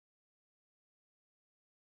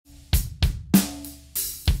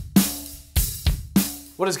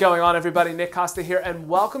What is going on, everybody? Nick Costa here, and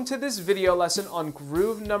welcome to this video lesson on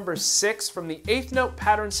groove number 6 from the 8th note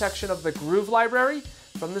pattern section of the groove library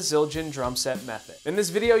from the Zildjian drum set method. In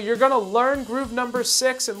this video, you're going to learn groove number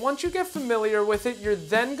 6, and once you get familiar with it, you're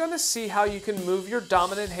then going to see how you can move your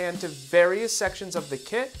dominant hand to various sections of the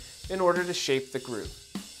kit in order to shape the groove.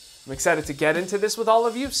 I'm excited to get into this with all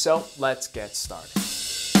of you, so let's get started.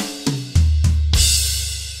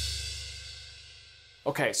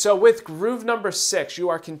 Okay, so with groove number 6, you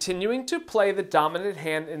are continuing to play the dominant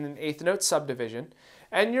hand in an 8th note subdivision,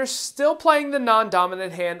 and you're still playing the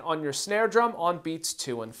non-dominant hand on your snare drum on beats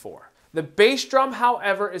 2 and 4. The bass drum,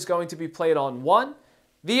 however, is going to be played on 1,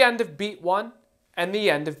 the end of beat 1, and the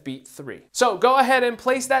end of beat 3. So go ahead and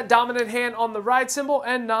place that dominant hand on the ride cymbal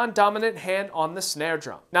and non-dominant hand on the snare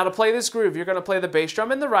drum. Now to play this groove, you're going to play the bass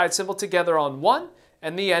drum and the ride cymbal together on 1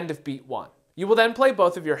 and the end of beat 1. You will then play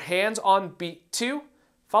both of your hands on beat 2,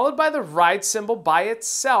 followed by the ride cymbal by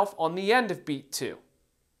itself on the end of beat 2.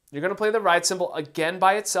 You're going to play the ride cymbal again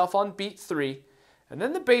by itself on beat 3, and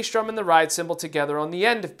then the bass drum and the ride cymbal together on the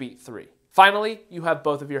end of beat 3. Finally, you have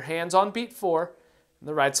both of your hands on beat 4, and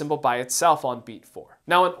the ride cymbal by itself on beat 4.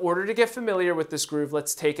 Now, in order to get familiar with this groove,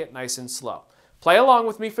 let's take it nice and slow. Play along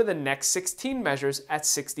with me for the next 16 measures at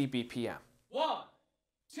 60 BPM. 1,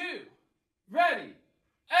 2, ready,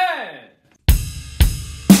 and...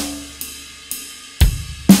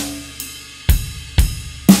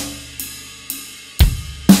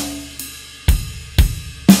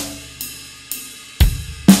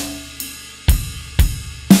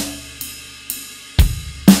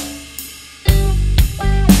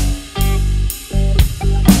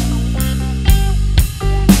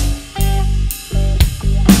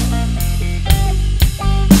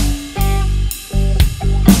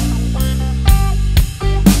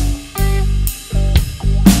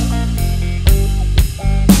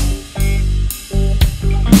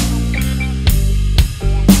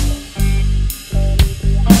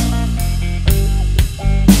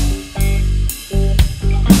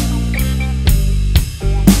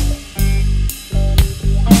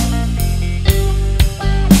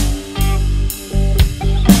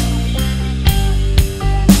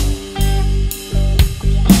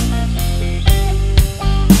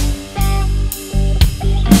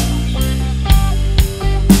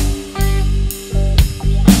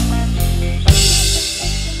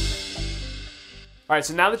 All right,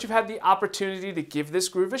 so now that you've had the opportunity to give this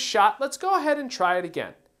groove a shot, let's go ahead and try it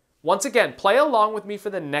again. Once again, play along with me for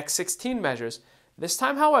the next 16 measures. This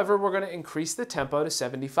time, however, we're going to increase the tempo to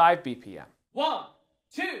 75 BPM. 1,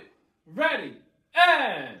 2, ready,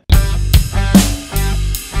 and...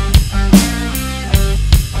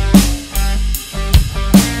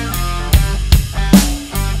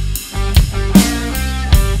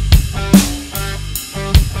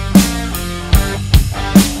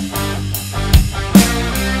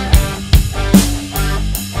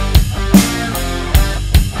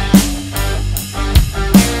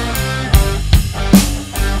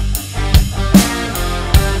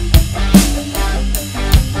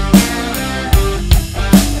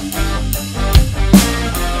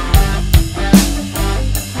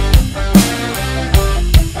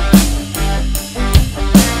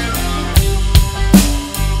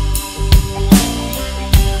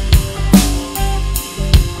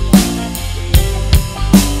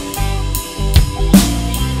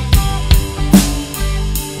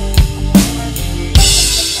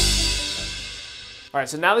 All right,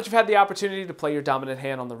 so now that you've had the opportunity to play your dominant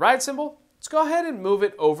hand on the ride cymbal, let's go ahead and move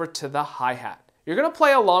it over to the hi-hat. You're going to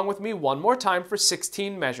play along with me one more time for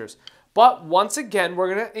 16 measures, but once again,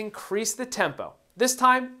 we're going to increase the tempo, this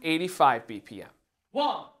time 85 BPM.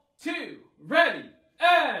 1, 2, ready,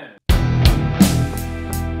 and...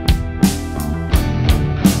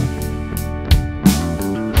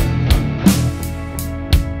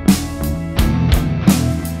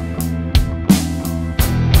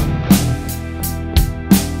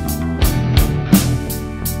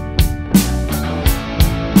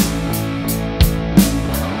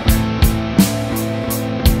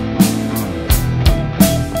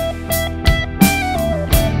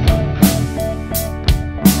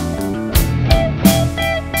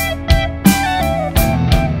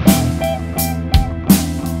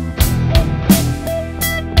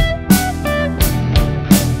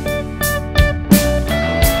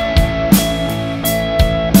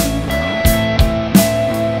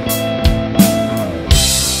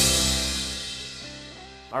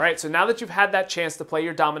 All right, so now that you've had that chance to play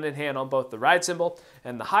your dominant hand on both the ride cymbal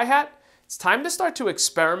and the hi-hat, It's time to start to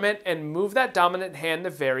experiment and move that dominant hand to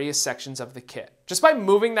various sections of the kit. Just by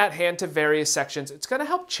moving that hand to various sections, it's going to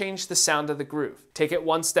help change the sound of the groove. Take it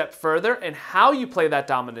one step further, and how you play that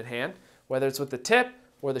dominant hand, whether it's with the tip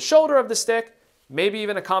or the shoulder of the stick, maybe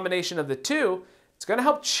even a combination of the two, it's going to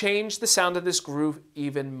help change the sound of this groove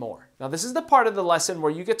even more. Now, this is the part of the lesson where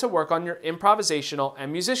you get to work on your improvisational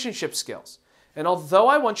and musicianship skills. And although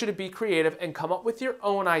I want you to be creative and come up with your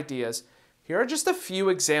own ideas, here are just a few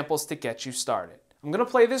examples to get you started. I'm going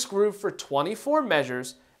to play this groove for 24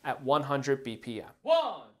 measures at 100 BPM.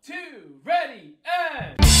 1, 2, ready,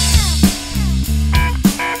 and...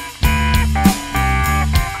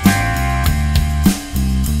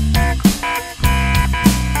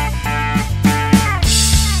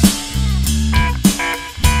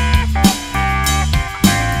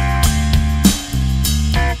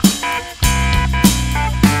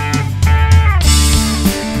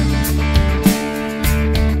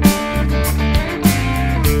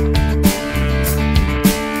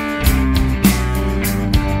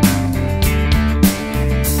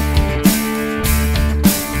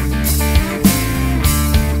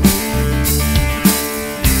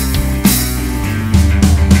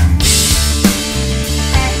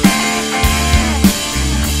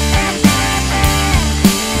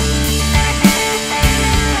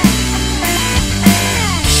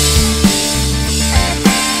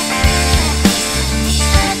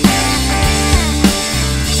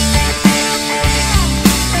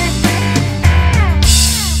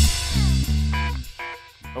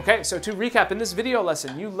 Okay, so to recap, in this video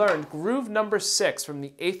lesson, you learned groove number 6 from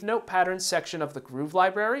the 8th note pattern section of the groove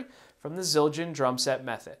library from the Zildjian drum set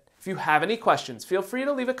method. If you have any questions, feel free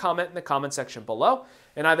to leave a comment in the comment section below,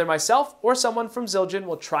 and either myself or someone from Zildjian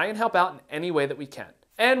will try and help out in any way that we can.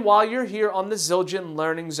 And while you're here on the Zildjian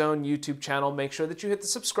Learning Zone YouTube channel, make sure that you hit the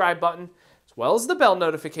subscribe button, as well as the bell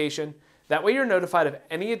notification. That way you're notified of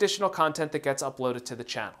any additional content that gets uploaded to the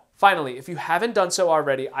channel. Finally, if you haven't done so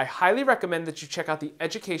already, I highly recommend that you check out the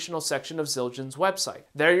educational section of Zildjian's website.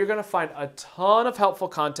 There you're going to find a ton of helpful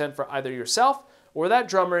content for either yourself or that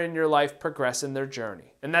drummer in your life progress in their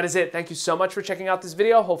journey. And that is it. Thank you so much for checking out this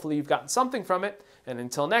video. Hopefully you've gotten something from it. And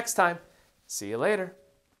until next time, see you later.